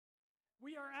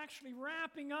are actually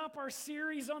wrapping up our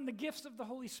series on the gifts of the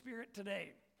Holy Spirit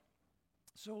today.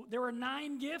 So there are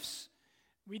 9 gifts.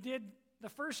 We did the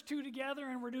first 2 together,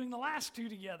 and we're doing the last 2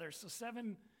 together. So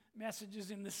 7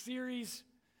 messages in the series.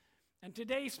 And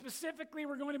today specifically,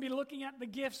 we're going to be looking at the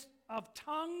gifts of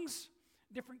tongues,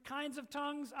 different kinds of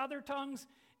tongues, other tongues,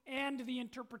 and the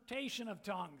interpretation of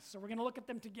tongues. So we're going to look at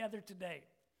them together today.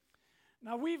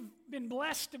 Now, we've been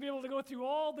blessed to be able to go through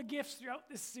all the gifts throughout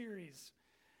this series.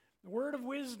 The word of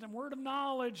wisdom, word of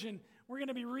knowledge, and we're going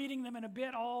to be reading them in a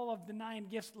bit, all of the 9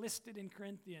 gifts listed in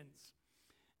Corinthians.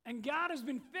 And God has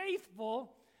been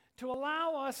faithful to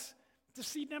allow us to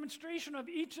see demonstration of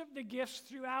each of the gifts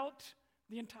throughout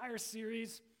the entire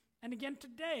series. And again,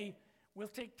 today, we'll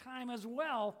take time as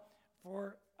well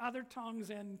for other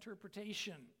tongues and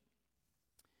interpretation.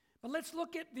 But let's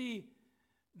look at the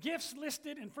gifts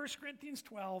listed in 1 Corinthians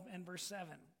 12 and verse 7.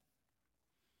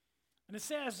 And it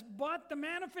says, "But the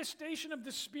manifestation of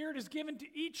the Spirit is given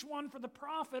to each one for the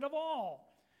profit of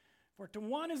all. For to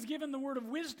one is given the word of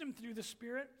wisdom through the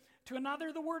Spirit, to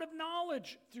another the word of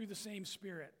knowledge through the same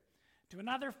Spirit, to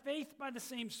another faith by the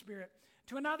same Spirit,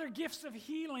 to another gifts of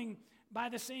healing by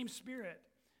the same Spirit,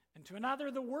 and to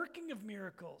another the working of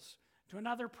miracles, to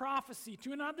another prophecy,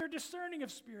 to another discerning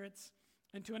of spirits,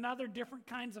 and to another different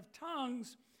kinds of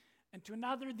tongues, and to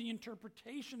another the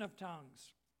interpretation of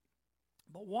tongues.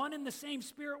 But one and the same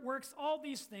Spirit works all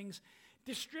these things,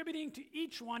 distributing to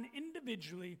each one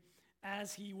individually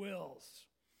as he wills."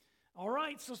 All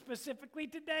right, so specifically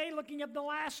today, looking at the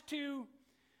last 2,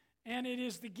 and it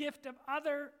is the gift of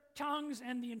other tongues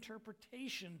and the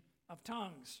interpretation of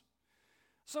tongues.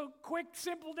 So quick,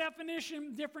 simple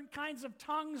definition, different kinds of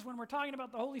tongues when we're talking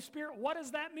about the Holy Spirit. What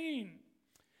does that mean?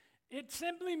 It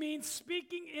simply means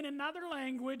speaking in another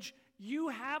language you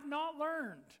have not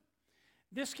learned.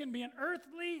 This can be an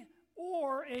earthly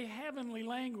or a heavenly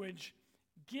language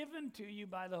given to you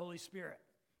by the Holy Spirit.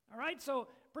 All right, so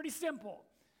pretty simple.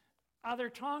 Other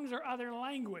tongues or other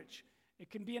language. It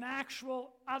can be an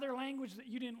actual other language that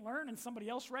you didn't learn and somebody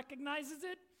else recognizes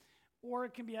it, or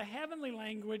it can be a heavenly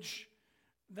language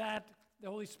that the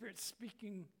Holy Spirit's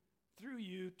speaking through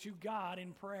you to God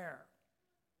in prayer.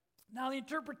 Now, the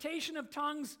interpretation of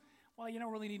tongues, well, you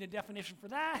don't really need a definition for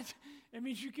that. It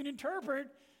means you can interpret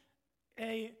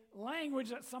a language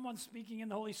that someone's speaking in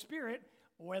the Holy Spirit,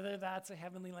 whether that's a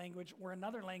heavenly language or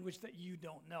another language that you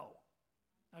don't know.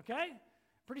 Okay?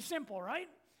 Pretty simple, right?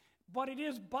 But it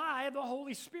is by the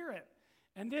Holy Spirit.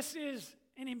 And this is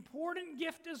an important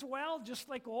gift as well, just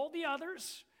like all the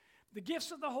others. The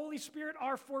gifts of the Holy Spirit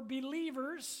are for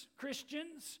believers,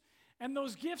 Christians, and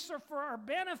those gifts are for our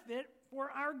benefit,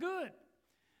 for our good.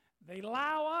 They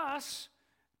allow us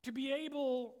to be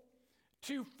able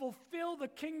to fulfill the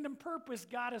kingdom purpose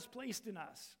God has placed in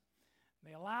us.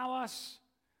 They allow us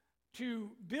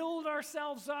to build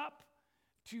ourselves up,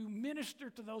 to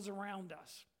minister to those around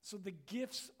us. So the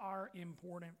gifts are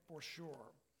important for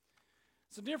sure.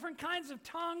 So different kinds of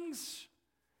tongues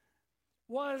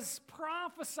was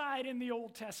prophesied in the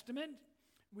Old Testament.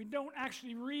 We don't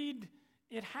actually read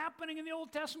it happening in the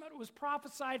Old Testament. It was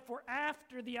prophesied for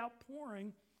after the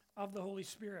outpouring of the Holy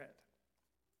Spirit.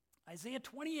 Isaiah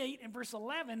 28 and verse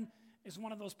 11 is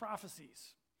one of those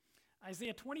prophecies.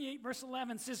 Isaiah 28 verse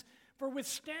 11 says, "For with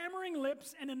stammering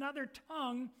lips and another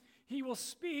tongue he will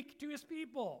speak to his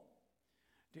people,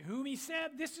 to whom he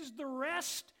said, 'This is the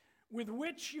rest with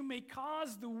which you may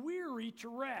cause the weary to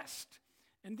rest.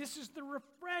 And this is the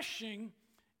refreshing,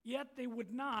 yet they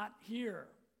would not hear.'"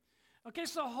 Okay,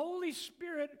 so Holy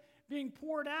Spirit being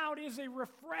poured out is a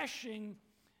refreshing,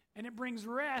 and it brings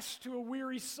rest to a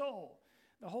weary soul.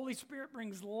 The Holy Spirit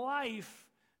brings life,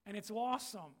 and it's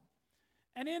awesome.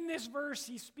 And in this verse,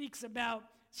 he speaks about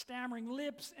stammering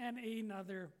lips and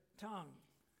another tongue.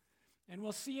 And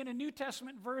we'll see in a New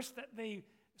Testament verse that they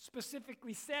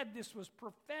specifically said this was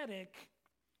prophetic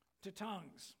to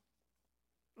tongues.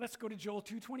 Let's go to Joel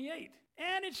 2:28.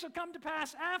 "And it shall come to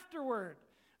pass afterward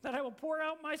that I will pour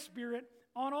out my Spirit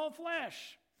on all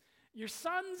flesh. Your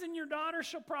sons and your daughters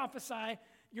shall prophesy,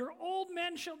 your old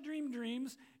men shall dream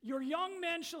dreams, your young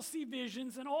men shall see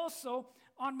visions, and also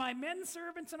on my men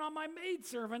servants and on my maid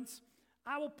servants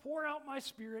I will pour out my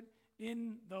Spirit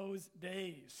in those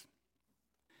days."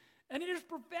 And it is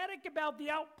prophetic about the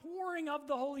outpouring of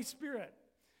the Holy Spirit.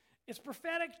 It's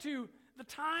prophetic to the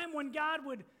time when God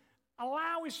would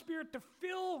allow his Spirit to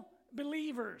fill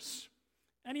believers.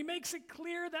 And he makes it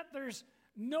clear that there's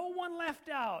no one left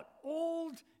out.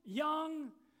 Old,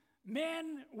 young,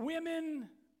 men, women,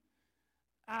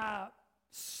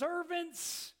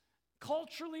 servants.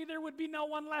 Culturally, there would be no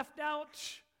one left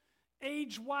out.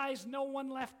 Age-wise, no one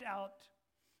left out.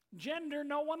 gender,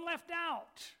 no one left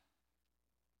out.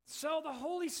 So the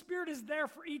Holy Spirit is there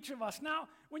for each of us. Now,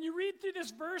 when you read through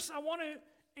this verse, I want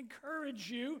to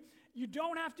encourage you. You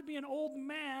don't have to be an old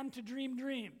man to dream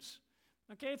dreams.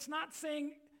 Okay, it's not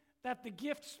saying that the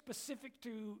gift's specific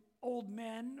to old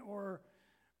men or,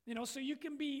 so you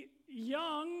can be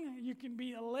young, you can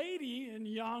be a lady and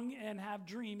young and have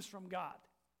dreams from God.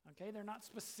 Okay, they're not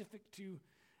specific to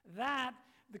that.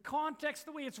 The context,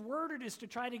 the way it's worded, is to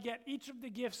try to get each of the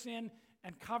gifts in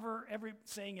and cover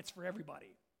saying it's for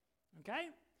everybody. Okay?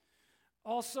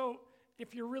 Also,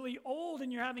 if you're really old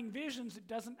and you're having visions, it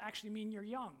doesn't actually mean you're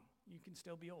young. You can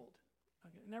still be old.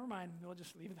 Okay, never mind. We'll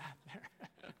just leave that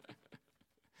there.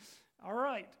 All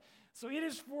right. So it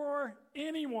is for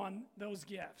anyone, those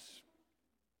gifts.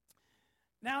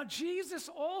 Now, Jesus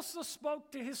also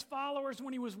spoke to his followers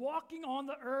when he was walking on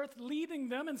the earth, leading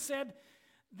them, and said,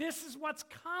 this is what's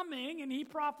coming, and he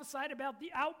prophesied about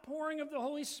the outpouring of the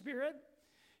Holy Spirit.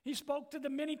 He spoke to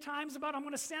them many times about, I'm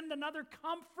going to send another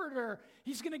comforter.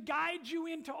 He's going to guide you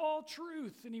into all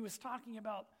truth. And he was talking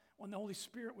about when the Holy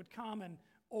Spirit would come and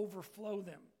overflow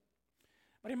them.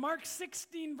 But in Mark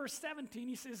 16, verse 17,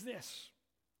 he says this.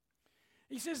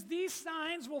 He says, these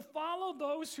signs will follow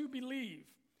those who believe.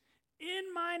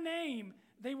 In my name,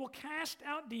 they will cast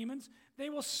out demons. They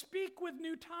will speak with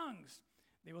new tongues.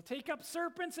 They will take up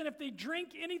serpents, and if they drink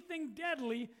anything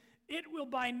deadly, it will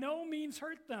by no means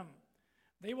hurt them.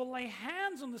 They will lay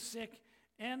hands on the sick,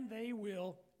 and they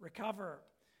will recover.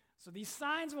 So these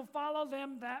signs will follow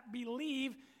them that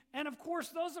believe. And of course,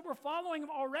 those that were following him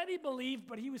already believed,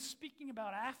 but he was speaking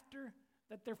about after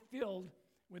that they're filled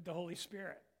with the Holy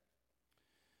Spirit.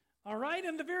 All right,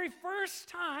 and the very first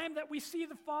time that we see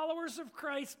the followers of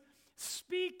Christ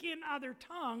speak in other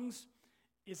tongues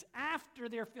is after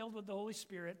they're filled with the Holy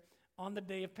Spirit on the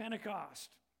day of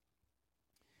Pentecost.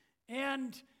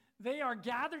 And they are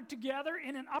gathered together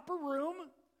in an upper room.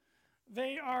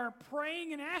 They are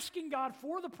praying and asking God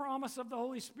for the promise of the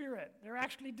Holy Spirit. They're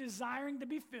actually desiring to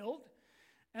be filled.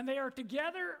 And they are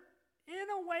together in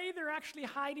a way they're actually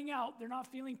hiding out. They're not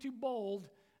feeling too bold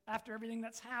after everything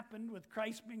that's happened with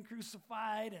Christ being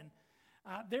crucified. And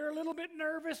they're a little bit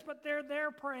nervous, but they're there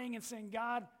praying and saying,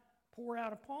 God, pour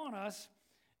out upon us.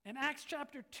 And Acts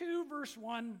chapter 2, verse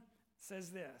 1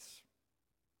 says this.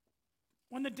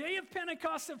 When the day of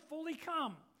Pentecost had fully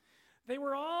come, they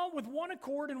were all with one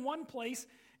accord in one place,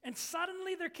 and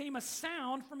suddenly there came a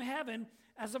sound from heaven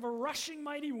as of a rushing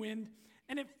mighty wind,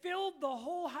 and it filled the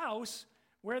whole house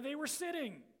where they were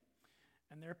sitting.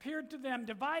 And there appeared to them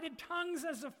divided tongues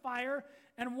as of fire,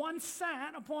 and one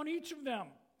sat upon each of them.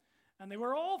 And they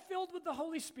were all filled with the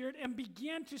Holy Spirit and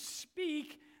began to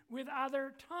speak with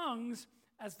other tongues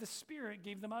as the Spirit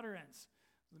gave them utterance.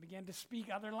 They began to speak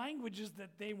other languages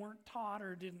that they weren't taught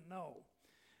or didn't know.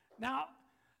 Now,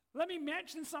 let me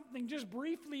mention something just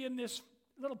briefly in this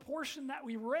little portion that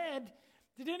we read.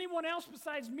 Did anyone else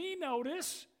besides me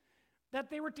notice that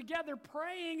they were together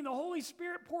praying, the Holy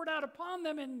Spirit poured out upon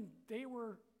them, and they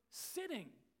were sitting?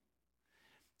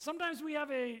 Sometimes we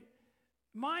have a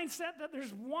mindset that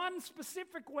there's one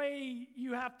specific way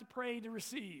you have to pray to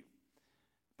receive.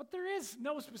 But there is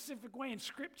no specific way in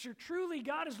Scripture. Truly,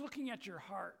 God is looking at your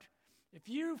heart. If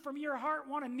you, from your heart,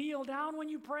 want to kneel down when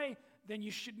you pray, then you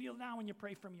should kneel down when you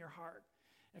pray from your heart.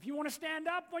 If you want to stand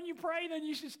up when you pray, then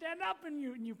you should stand up and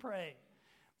you pray.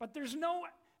 But there's no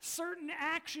certain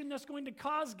action that's going to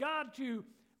cause God to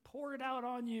pour it out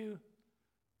on you.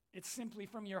 It's simply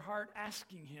from your heart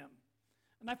asking Him.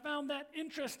 And I found that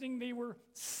interesting. They were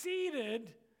seated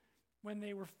when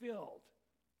they were filled.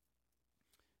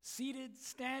 Seated,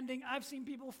 standing. I've seen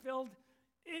people filled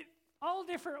all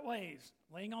different ways.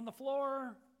 Laying on the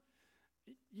floor.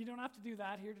 You don't have to do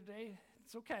that here today.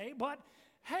 It's okay. But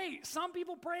hey, some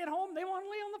people pray at home. They want to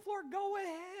lay on the floor. Go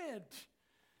ahead.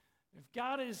 If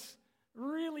God is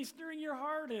really stirring your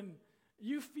heart and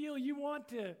you feel you want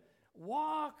to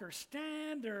walk or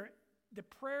stand, or the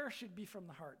prayer should be from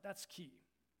the heart. That's key.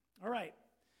 All right.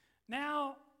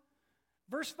 Now,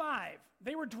 verse 5,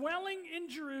 they were dwelling in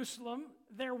Jerusalem.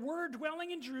 There were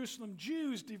dwelling in Jerusalem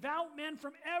Jews, devout men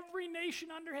from every nation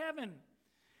under heaven.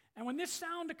 And when this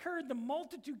sound occurred, the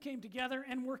multitude came together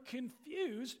and were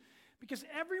confused because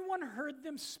everyone heard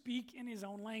them speak in his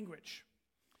own language.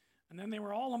 And then they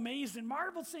were all amazed and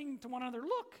marveled, saying to one another,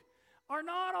 look, are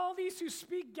not all these who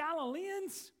speak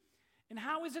Galileans? And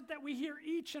how is it that we hear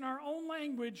each in our own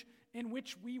language in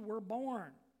which we were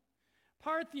born?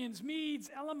 Parthians, Medes,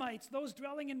 Elamites, those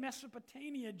dwelling in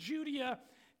Mesopotamia, Judea,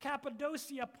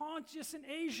 Cappadocia, Pontus and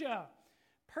Asia,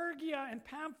 Pergia and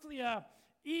Pamphylia,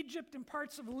 Egypt and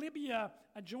parts of Libya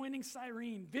adjoining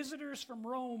Cyrene, visitors from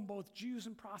Rome, both Jews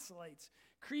and proselytes,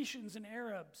 Cretians and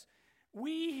Arabs.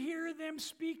 We hear them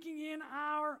speaking in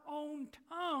our own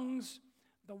tongues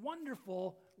the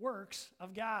wonderful works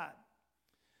of God.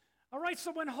 All right,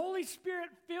 so when Holy Spirit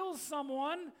fills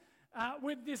someone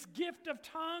with this gift of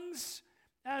tongues,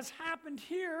 as happened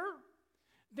here,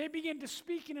 they begin to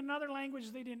speak in another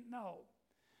language they didn't know.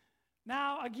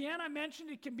 Now, again, I mentioned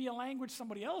it can be a language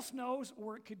somebody else knows,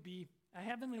 or it could be a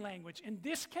heavenly language. In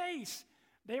this case,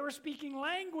 they were speaking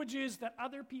languages that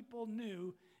other people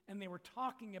knew, and they were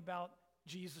talking about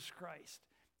Jesus Christ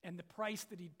and the price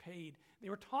that he'd paid. They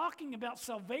were talking about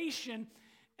salvation,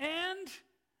 and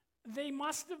they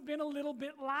must have been a little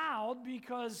bit loud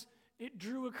because it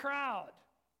drew a crowd.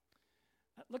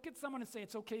 Look at someone and say,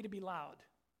 it's okay to be loud.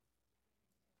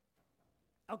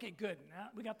 Okay, good. Now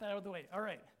we got that out of the way. All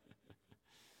right.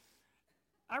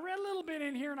 I read a little bit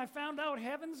in here and I found out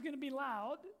heaven's going to be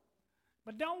loud,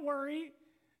 but don't worry,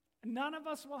 none of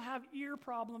us will have ear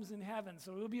problems in heaven,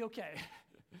 so it'll be okay.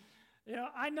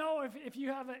 I know if you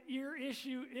have an ear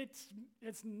issue, it's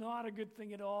not a good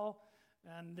thing at all,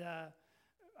 and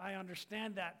I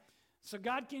understand that. So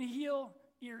God can heal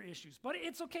ear issues, but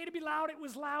it's okay to be loud. It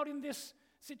was loud in this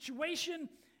situation.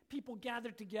 People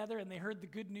gathered together and they heard the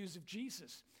good news of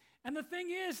Jesus. And the thing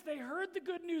is, they heard the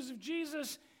good news of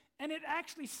Jesus, and it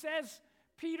actually says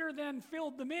Peter then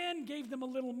filled them in, gave them a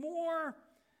little more,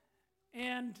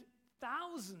 and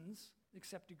thousands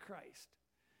accepted Christ.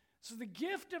 So the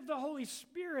gift of the Holy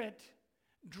Spirit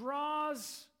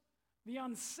draws the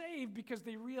unsaved because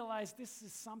they realize this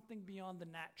is something beyond the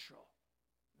natural.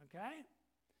 Okay?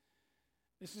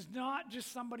 This is not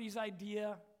just somebody's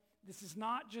idea. This is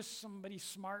not just somebody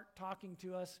smart talking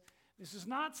to us. This is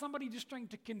not somebody just trying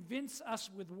to convince us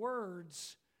with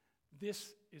words.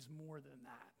 This is more than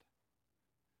that.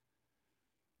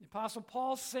 The Apostle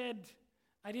Paul said,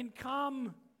 I didn't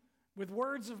come with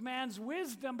words of man's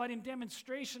wisdom, but in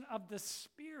demonstration of the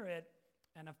Spirit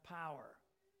and of power.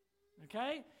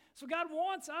 Okay? So God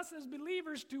wants us as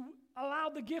believers to allow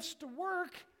the gifts to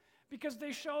work because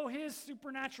they show his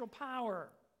supernatural power.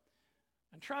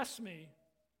 And trust me,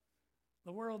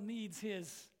 the world needs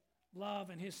his love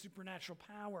and his supernatural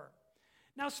power.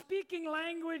 Now, speaking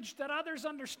language that others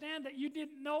understand that you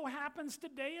didn't know happens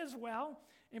today as well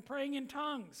in praying in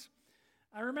tongues.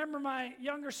 I remember my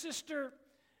younger sister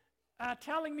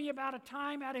telling me about a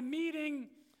time at a meeting,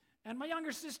 and my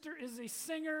younger sister is a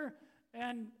singer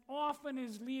and often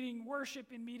is leading worship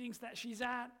in meetings that she's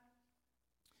at.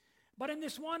 But in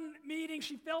this one meeting,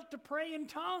 she felt to pray in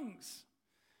tongues.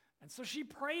 And so she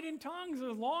prayed in tongues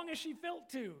as long as she felt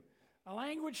to, a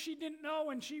language she didn't know,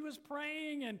 and she was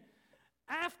praying. And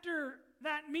after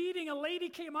that meeting, a lady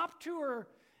came up to her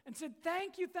and said,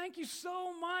 thank you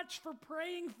so much for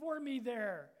praying for me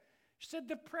there. She said,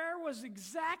 the prayer was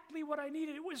exactly what I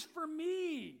needed. It was for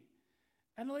me.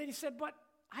 And the lady said, but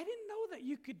I didn't know that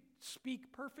you could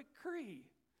speak perfect Cree.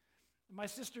 And my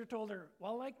sister told her,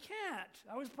 well, I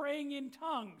can't. I was praying in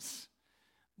tongues.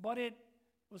 But it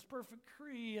was perfect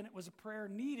Cree, and it was a prayer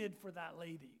needed for that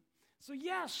lady. So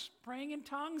yes, praying in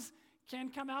tongues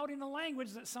can come out in a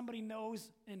language that somebody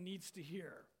knows and needs to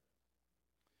hear.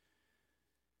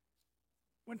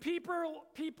 When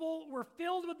people were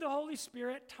filled with the Holy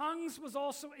Spirit, tongues was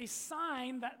also a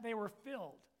sign that they were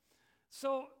filled.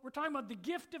 So we're talking about the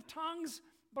gift of tongues,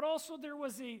 but also there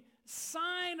was a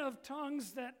sign of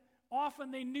tongues that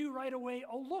often they knew right away,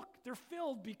 oh look, they're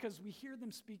filled because we hear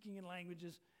them speaking in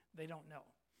languages they don't know.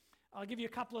 I'll give you a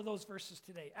couple of those verses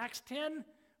today. Acts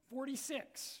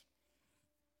 10:46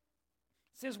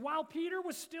 says, while Peter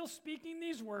was still speaking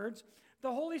these words,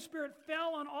 the Holy Spirit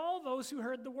fell on all those who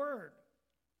heard the word.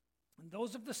 And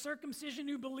those of the circumcision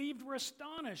who believed were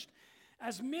astonished,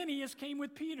 as many as came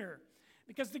with Peter,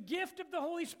 because the gift of the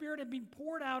Holy Spirit had been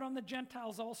poured out on the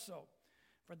Gentiles also.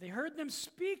 For they heard them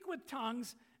speak with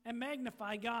tongues and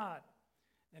magnify God.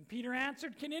 And Peter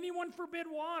answered, can anyone forbid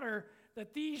water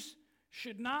that these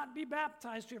should not be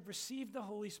baptized who have received the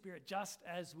Holy Spirit, just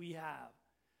as we have?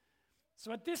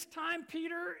 So at this time,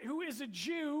 Peter, who is a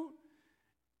Jew,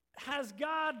 has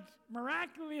God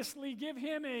miraculously give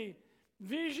him a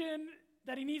vision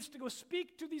that he needs to go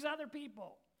speak to these other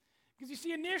people. Because you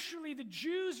see, initially the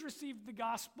Jews received the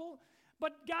gospel,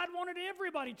 but God wanted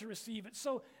everybody to receive it.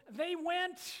 So they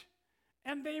went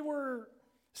and they were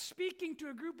speaking to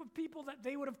a group of people that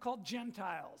they would have called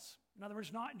Gentiles. In other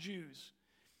words, not Jews.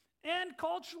 And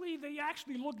culturally, they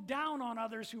actually looked down on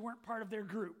others who weren't part of their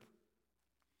group.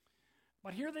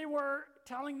 But here they were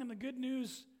telling them the good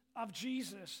news of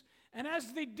Jesus. And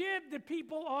as they did, the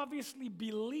people obviously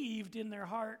believed in their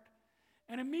heart.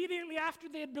 and immediately after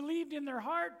they had believed in their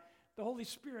heart, the Holy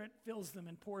Spirit fills them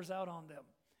and pours out on them,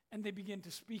 and they begin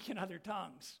to speak in other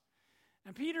tongues.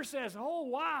 And Peter says, oh,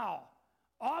 wow,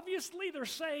 obviously they're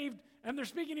saved and they're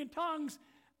speaking in tongues.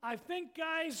 I think,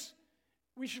 guys,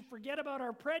 we should forget about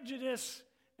our prejudice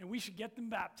and we should get them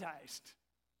baptized.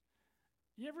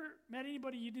 You ever met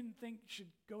anybody you didn't think should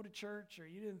go to church, or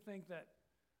you didn't think that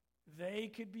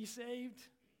they could be saved?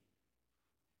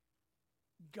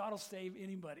 God will save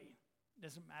anybody.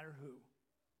 Doesn't matter who.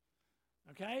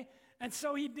 Okay? And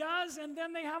so he does, and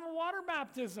then they have a water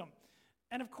baptism.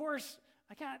 And of course,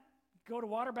 I can't go to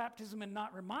water baptism and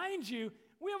not remind you,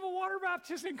 we have a water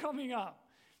baptism coming up.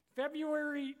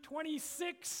 February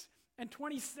 26th and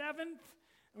 27th.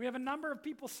 We have a number of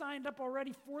people signed up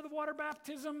already for the water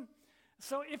baptism.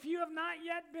 So if you have not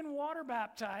yet been water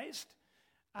baptized,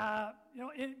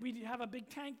 we have a big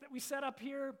tank that we set up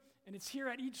here, and it's here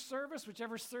at each service,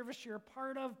 whichever service you're a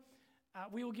part of.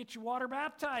 We will get you water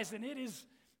baptized, and it is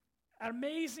an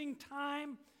amazing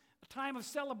time, a time of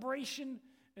celebration.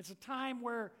 It's a time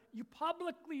where you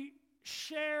publicly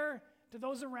share to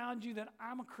those around you that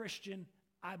I'm a Christian,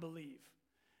 I believe.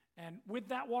 And with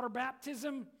that water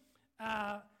baptism,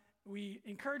 we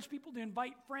encourage people to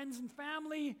invite friends and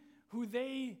family who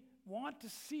they want to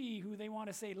see, who they want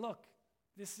to say, look,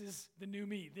 this is the new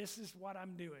me. This is what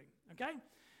I'm doing, okay?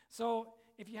 So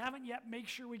if you haven't yet, make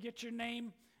sure we get your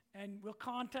name, and we'll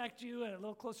contact you a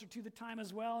little closer to the time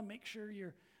as well, and make sure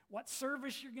what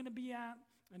service you're going to be at,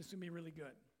 and it's going to be really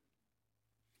good.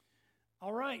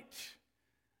 All right.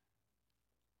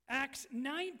 Acts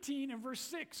 19 and verse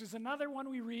 6 is another one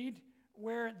we read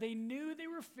where they knew they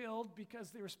were filled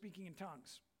because they were speaking in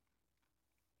tongues.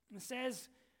 It says,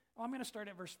 I'm going to start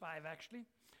at verse 5 actually.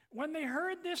 When they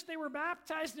heard this, they were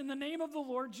baptized in the name of the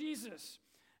Lord Jesus.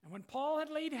 And when Paul had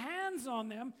laid hands on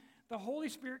them, the Holy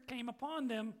Spirit came upon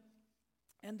them,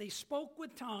 and they spoke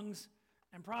with tongues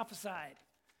and prophesied.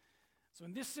 So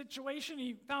in this situation,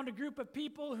 he found a group of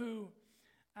people who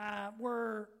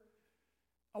were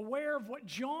aware of what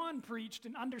John preached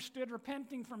and understood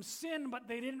repenting from sin, but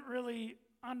they didn't really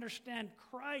understand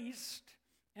Christ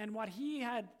and what he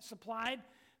had supplied.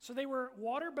 So they were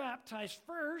water baptized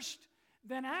first.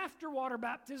 Then after water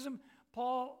baptism,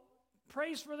 Paul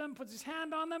prays for them, puts his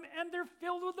hand on them, and they're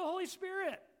filled with the Holy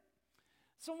Spirit.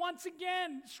 So once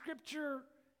again, Scripture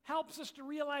helps us to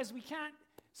realize we can't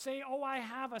say, oh, I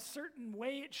have a certain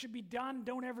way it should be done,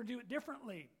 don't ever do it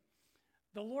differently.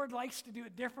 The Lord likes to do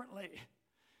it differently.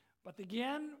 But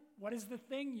again, what is the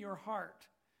thing? Your heart.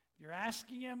 If you're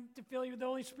asking him to fill you with the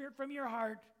Holy Spirit from your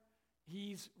heart,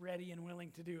 he's ready and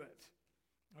willing to do it.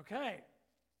 Okay.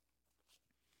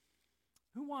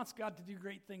 Who wants God to do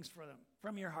great things for them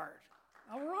from your heart?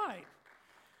 All right.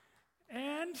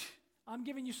 And I'm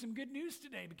giving you some good news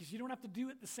today, because you don't have to do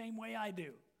it the same way I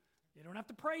do. You don't have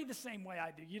to pray the same way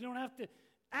I do. You don't have to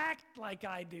act like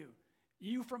I do.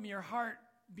 You from your heart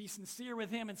be sincere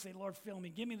with him and say, Lord, fill me.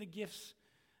 Give me the gifts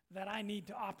that I need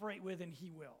to operate with, and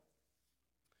he will.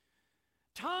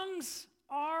 Tongues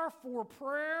are for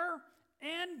prayer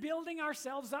and building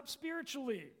ourselves up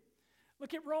spiritually.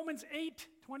 Look at Romans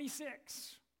 8:26.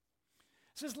 It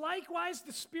says, likewise,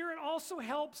 the Spirit also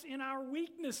helps in our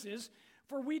weaknesses,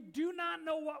 for we do not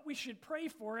know what we should pray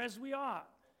for as we ought.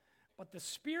 But the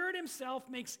Spirit himself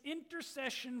makes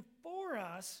intercession for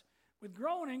us with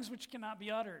groanings which cannot be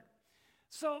uttered.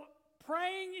 So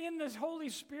praying in the Holy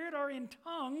Spirit or in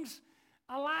tongues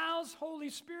allows Holy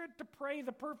Spirit to pray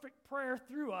the perfect prayer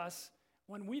through us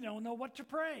when we don't know what to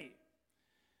pray.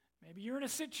 Maybe you're in a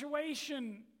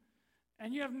situation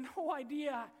and you have no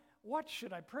idea, what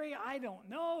should I pray? I don't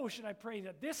know. Should I pray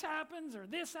that this happens or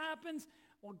this happens?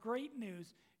 Well, great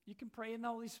news. You can pray in the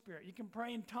Holy Spirit. You can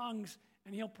pray in tongues,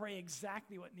 and he'll pray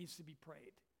exactly what needs to be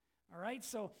prayed. All right?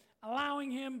 So allowing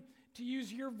him to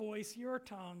use your voice, your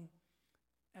tongue,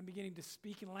 and beginning to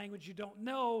speak in a language you don't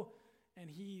know, and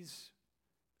he's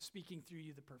speaking through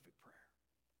you the perfect prayer.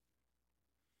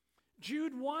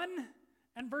 Jude 1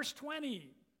 and verse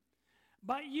 20.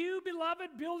 But you, beloved,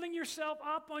 building yourself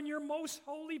up on your most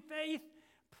holy faith,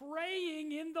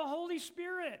 praying in the Holy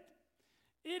Spirit.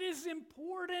 It is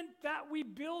important that we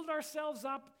build ourselves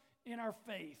up in our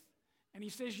faith. And he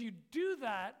says you do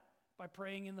that by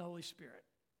praying in the Holy Spirit,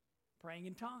 praying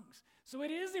in tongues. So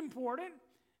it is important,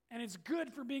 and it's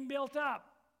good for being built up.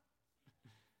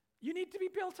 You need to be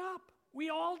built up.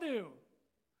 We all do.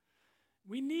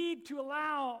 We need to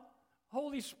allow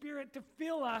Holy Spirit to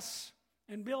fill us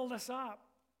and build us up.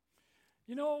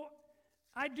 You know,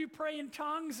 I do pray in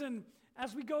tongues, and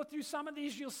as we go through some of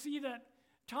these, you'll see that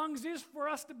tongues is for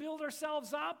us to build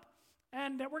ourselves up,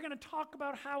 and we're going to talk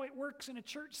about how it works in a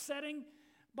church setting.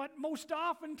 But most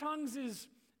often, tongues is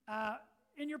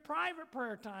in your private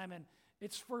prayer time, and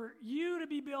it's for you to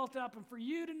be built up and for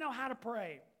you to know how to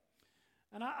pray.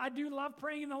 And I do love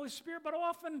praying in the Holy Spirit, but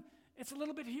often it's a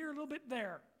little bit here, a little bit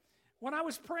there. When I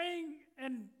was praying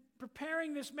and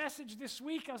preparing this message this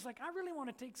week, I was like, I really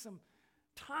want to take some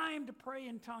time to pray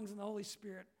in tongues in the Holy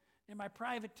Spirit in my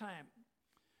private time.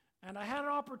 And I had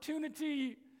an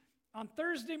opportunity on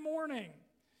Thursday morning,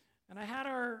 and I had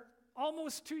our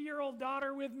almost 2-year-old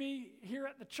daughter with me here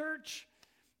at the church.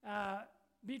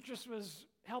 Beatrice was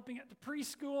helping at the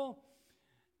preschool,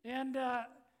 and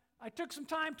I took some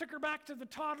time, took her back to the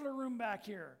toddler room back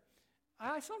here.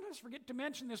 I sometimes forget to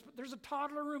mention this, but there's a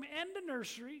toddler room and a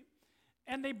nursery,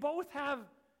 and they both have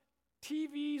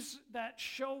TVs that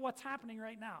show what's happening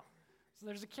right now. So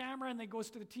there's a camera, and it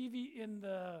goes to the TV in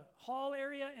the hall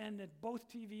area, and both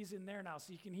TVs in there now.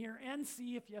 So you can hear and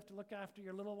see if you have to look after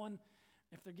your little one,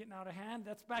 if they're getting out of hand.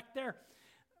 That's back there.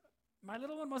 My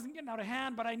little one wasn't getting out of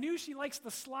hand, but I knew she likes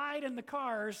to slide in the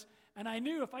cars, and I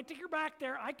knew if I take her back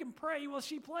there, I can pray while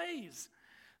she plays.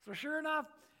 So sure enough,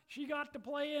 she got to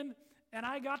playing, and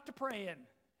I got to praying.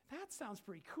 That sounds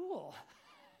pretty cool.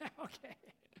 Okay.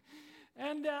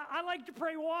 And I like to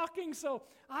pray walking, so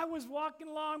I was walking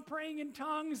along praying in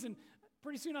tongues, and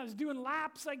pretty soon I was doing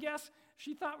laps, I guess.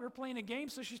 She thought we were playing a game,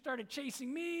 so she started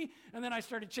chasing me, and then I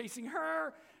started chasing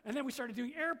her, and then we started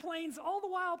doing airplanes, all the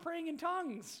while praying in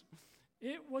tongues.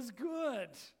 It was good.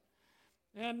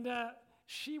 And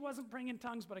she wasn't praying in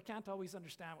tongues, but I can't always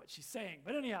understand what she's saying.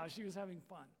 But anyhow, she was having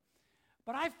fun.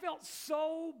 But I felt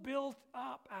so built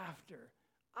up after.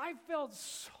 I felt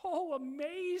so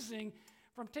amazing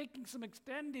from taking some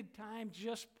extended time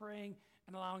just praying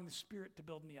and allowing the Spirit to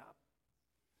build me up.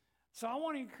 So I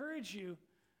want to encourage you,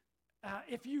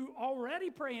 if you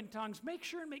already pray in tongues, make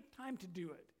sure and make time to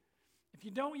do it. If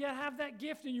you don't yet have that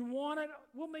gift and you want it,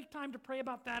 we'll make time to pray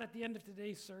about that at the end of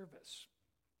today's service.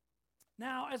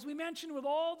 Now, as we mentioned with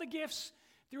all the gifts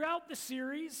throughout the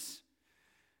series,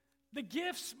 the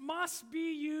gifts must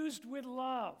be used with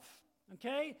love,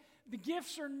 okay? The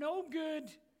gifts are no good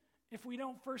if we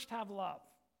don't first have love.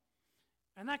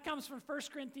 And that comes from 1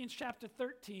 Corinthians chapter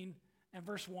 13 and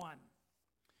verse 1. It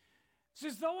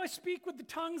says, though I speak with the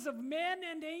tongues of men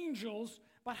and angels,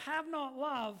 but have not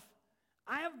love,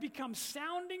 I have become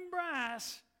sounding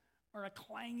brass or a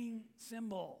clanging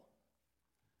cymbal.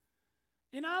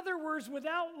 In other words,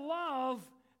 without love,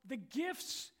 the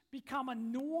gifts become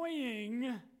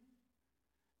annoying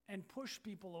and push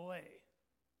people away.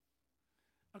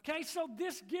 Okay, so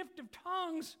this gift of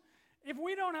tongues, if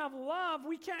we don't have love,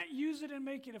 we can't use it and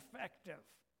make it effective.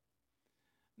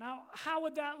 Now, how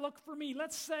would that look for me?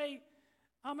 Let's say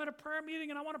I'm at a prayer meeting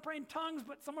and I want to pray in tongues,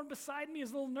 but someone beside me is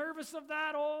a little nervous of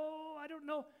that. Oh, I don't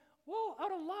know. Well,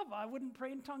 out of love, I wouldn't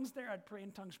pray in tongues there. I'd pray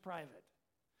in tongues private.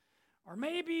 Or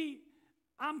maybe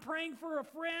I'm praying for a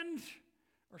friend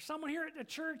or someone here at the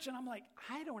church, and I'm like,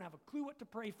 I don't have a clue what to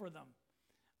pray for them.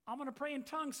 I'm going to pray in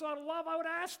tongues. So out of love, I would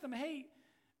ask them, hey,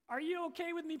 are you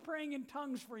okay with me praying in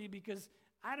tongues for you? Because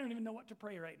I don't even know what to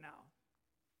pray right now.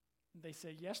 And they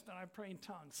say, yes, then I pray in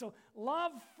tongues. So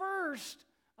love first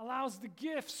allows the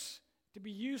gifts to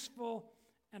be useful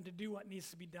and to do what needs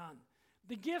to be done.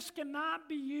 The gifts cannot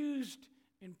be used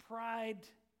in pride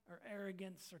or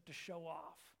arrogance or to show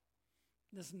off.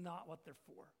 This is not what they're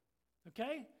for.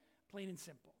 Okay? Plain and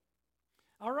simple.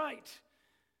 All right.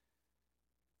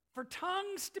 For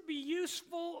tongues to be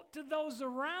useful to those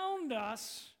around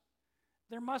us,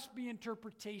 there must be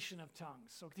interpretation of tongues.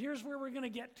 So here's where we're going to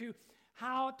get to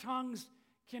how tongues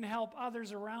can help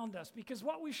others around us. Because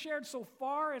what we've shared so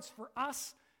far, it's for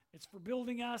us, it's for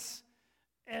building us,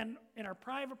 and in our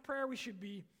private prayer, we should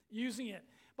be using it.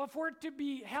 But for it to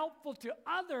be helpful to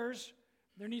others,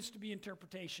 there needs to be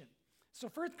interpretation. So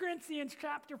 1 Corinthians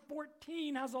chapter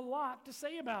 14 has a lot to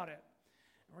say about it.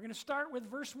 And we're going to start with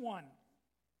verse 1. It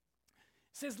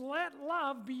says, let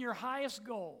love be your highest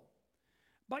goal,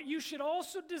 but you should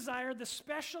also desire the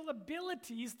special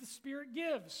abilities the Spirit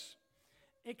gives,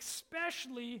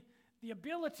 especially the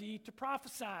ability to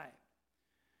prophesy.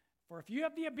 For if you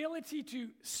have the ability to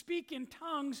speak in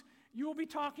tongues, you will be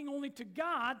talking only to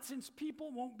God, since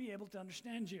people won't be able to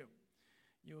understand you.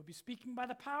 You will be speaking by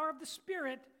the power of the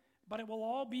Spirit, but it will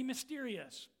all be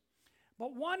mysterious.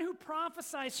 But one who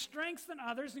prophesies strengthens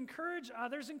others, encourages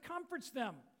others, and comforts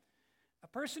them. A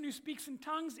person who speaks in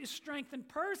tongues is strengthened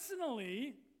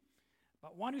personally,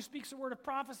 but one who speaks a word of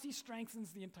prophecy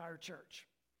strengthens the entire church.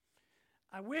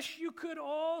 I wish you could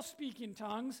all speak in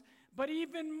tongues, but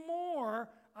even more,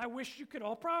 I wish you could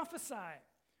all prophesy.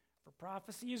 For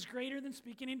prophecy is greater than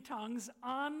speaking in tongues,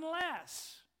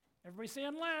 unless, everybody say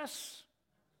unless,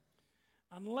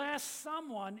 unless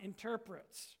someone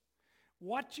interprets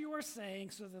what you are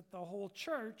saying so that the whole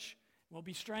church will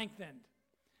be strengthened.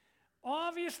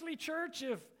 Obviously, church,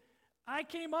 if I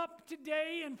came up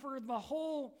today and for the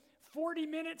whole 40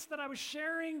 minutes that I was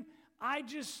sharing, I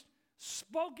just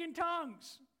spoke in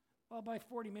tongues. Well, by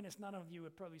 40 minutes, none of you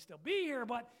would probably still be here,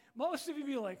 but most of you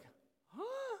would be like,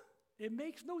 huh? It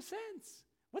makes no sense.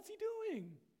 What's he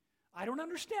doing? I don't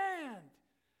understand.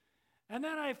 And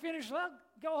then I finished, well,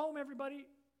 go home, everybody.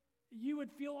 You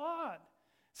would feel odd.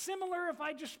 Similar if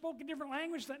I just spoke a different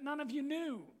language that none of you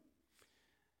knew.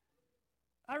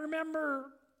 I remember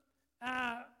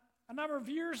a number of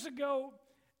years ago,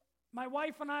 my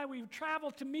wife and I, we would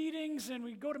travel to meetings, and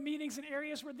we'd go to meetings in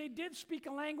areas where they did speak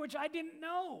a language I didn't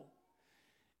know.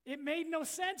 It made no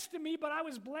sense to me, but I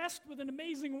was blessed with an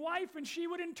amazing wife, and she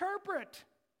would interpret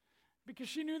because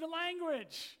she knew the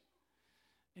language.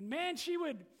 And man, she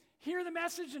would hear the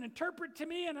message and interpret to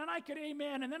me, and then I could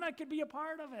amen, and then I could be a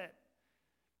part of it.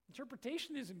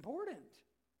 Interpretation is important.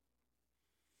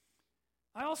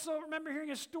 I also remember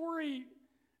hearing a story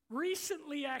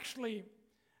recently, actually,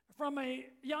 from a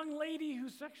young lady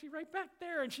who's actually right back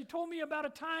there, and she told me about a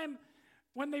time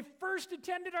when they first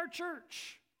attended our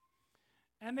church,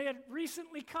 and they had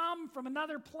recently come from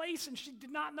another place, and she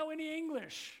did not know any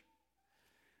English.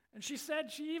 And she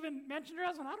said, she even mentioned her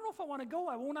husband, I don't know if I want to go,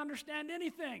 I won't understand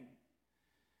anything.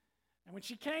 And when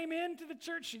she came into the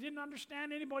church, she didn't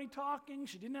understand anybody talking,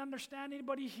 she didn't understand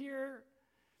anybody here,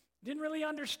 didn't really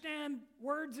understand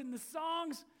words in the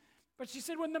songs. But she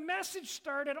said when the message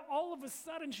started, all of a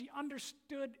sudden she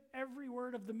understood every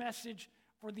word of the message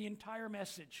for the entire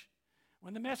message.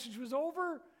 When the message was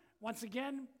over, once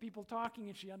again, people talking,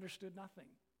 and she understood nothing.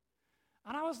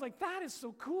 And I was like, that is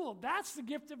so cool. That's the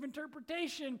gift of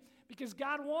interpretation, because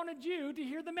God wanted you to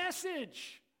hear the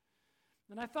message.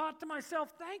 And I thought to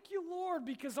myself, thank you, Lord,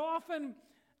 because often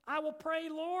I will pray,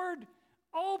 Lord,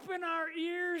 open our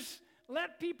ears,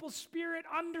 let people's spirit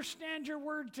understand your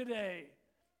word today.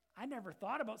 I never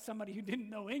thought about somebody who didn't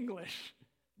know English,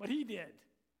 but he did.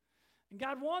 And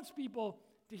God wants people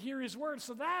to hear his word.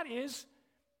 So that is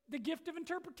the gift of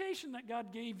interpretation that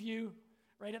God gave you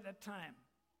right at that time.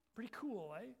 Pretty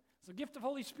cool, eh? So gift of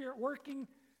Holy Spirit working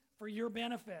for your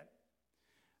benefit.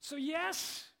 So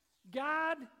yes,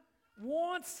 God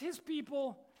wants his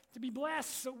people to be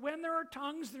blessed. So when there are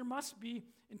tongues, there must be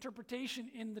interpretation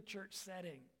in the church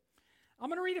setting. I'm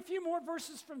going to read a few more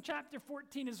verses from chapter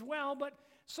 14 as well, but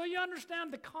so you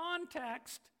understand the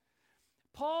context,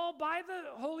 Paul, by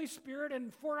the Holy Spirit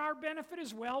and for our benefit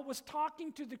as well, was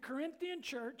talking to the Corinthian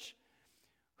church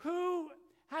who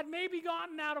had maybe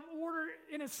gotten out of order,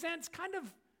 in a sense, kind of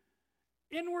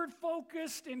inward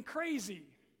focused and crazy.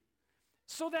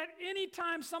 So that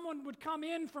anytime someone would come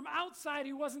in from outside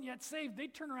who wasn't yet saved,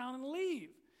 they'd turn around and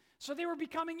leave. So they were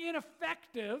becoming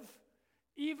ineffective,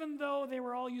 even though they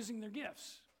were all using their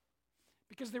gifts,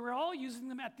 because they were all using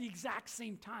them at the exact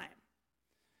same time.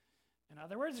 In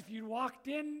other words, if you walked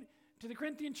in to the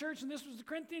Corinthian church, and this was the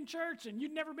Corinthian church, and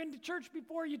you'd never been to church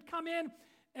before, you'd come in,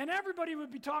 and everybody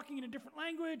would be talking in a different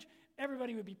language,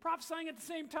 everybody would be prophesying at the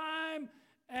same time,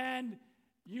 and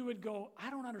you would go, I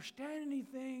don't understand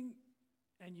anything,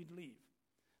 and you'd leave.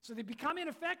 So they become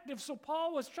ineffective, so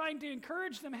Paul was trying to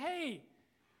encourage them, hey,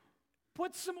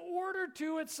 put some order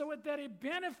to it so that it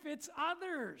benefits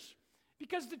others.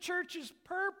 Because the church's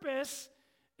purpose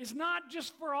is not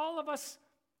just for all of us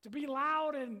to be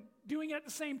loud and doing it at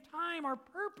the same time. Our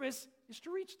purpose is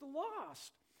to reach the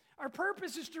lost. Our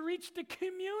purpose is to reach the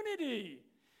community.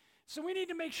 So we need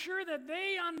to make sure that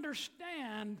they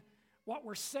understand what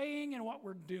we're saying and what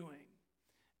we're doing.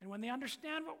 And when they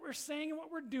understand what we're saying and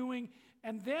what we're doing,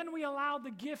 and then we allow the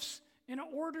gifts in an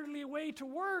orderly way to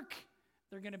work,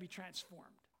 they're going to be transformed.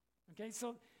 Okay,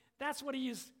 so that's what he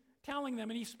is telling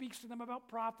them, and he speaks to them about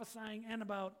prophesying and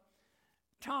about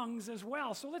tongues as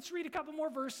well. So let's read a couple more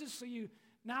verses so you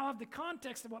now have the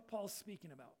context of what Paul's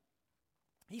speaking about.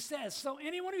 He says, so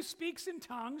anyone who speaks in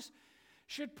tongues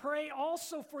should pray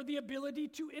also for the ability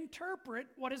to interpret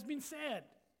what has been said.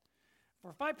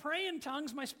 For if I pray in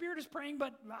tongues, my spirit is praying,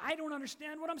 but I don't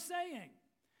understand what I'm saying.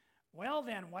 Well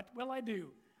then, what will I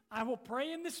do? I will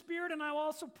pray in the Spirit, and I will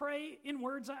also pray in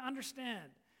words I understand.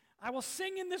 I will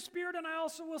sing in the Spirit, and I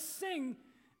also will sing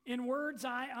in words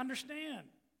I understand.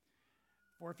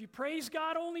 For if you praise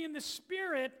God only in the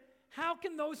Spirit, how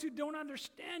can those who don't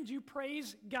understand you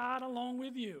praise God along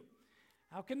with you?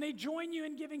 How can they join you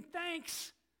in giving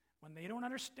thanks when they don't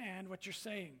understand what you're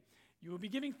saying? You will be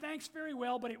giving thanks very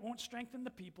well, but it won't strengthen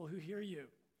the people who hear you.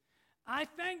 I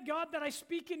thank God that I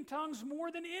speak in tongues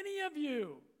more than any of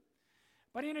you.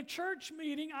 But in a church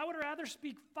meeting, I would rather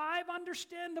speak 5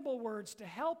 understandable words to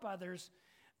help others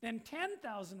than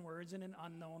 10,000 words in an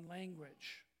unknown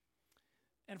language.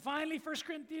 And finally, 1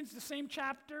 Corinthians, the same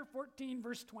chapter, 14,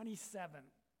 verse 27.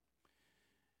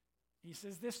 He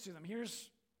says this to them. Here's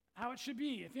how it should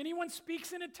be. If anyone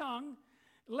speaks in a tongue,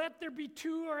 let there be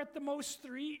 2 or at the most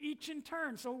 3, each in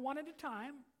turn. So 1 at a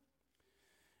time.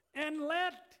 And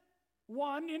let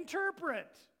one interpret.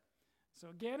 So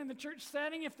again, in the church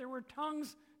setting, if there were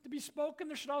tongues to be spoken,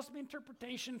 there should also be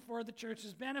interpretation for the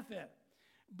church's benefit.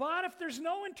 But if there's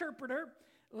no interpreter,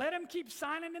 let him keep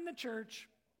silent in the church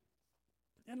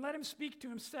and let him speak to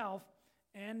himself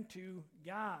and to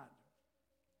God.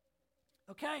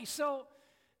 Okay, so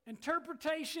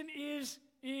interpretation is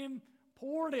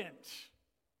important.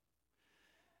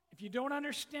 If you don't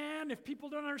understand, if people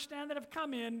don't understand that have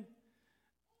come in,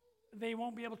 they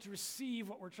won't be able to receive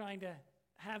what we're trying to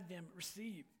have them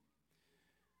receive.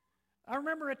 I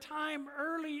remember a time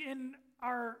early in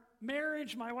our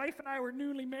marriage, my wife and I were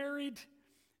newly married,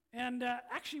 and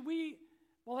actually we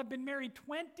have been married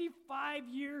 25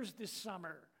 years this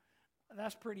summer.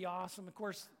 That's pretty awesome. Of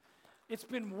course, it's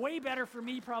been way better for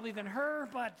me probably than her,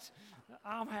 but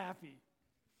I'm happy.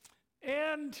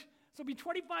 And so it'll be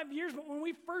 25 years, but when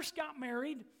we first got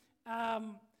married,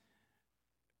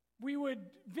 we would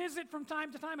visit from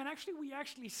time to time, and actually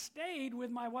we stayed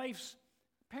with my wife's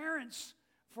parents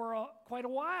for quite a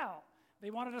while.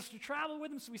 They wanted us to travel with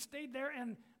them, so we stayed there,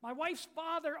 and my wife's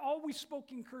father always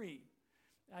spoke in Cree.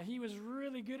 He was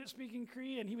really good at speaking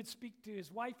Cree, and he would speak to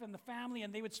his wife and the family,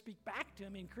 and they would speak back to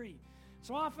him in Cree.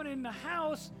 So often in the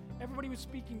house, everybody was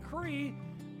speaking Cree,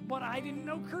 but I didn't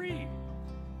know Cree.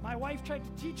 My wife tried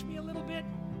to teach me a little bit.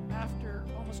 After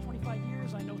almost 25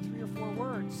 years, I know 3 or 4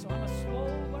 words, so I'm a slow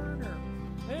learner.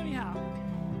 Anyhow,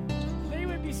 they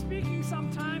would be speaking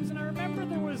sometimes, and I remember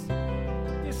there was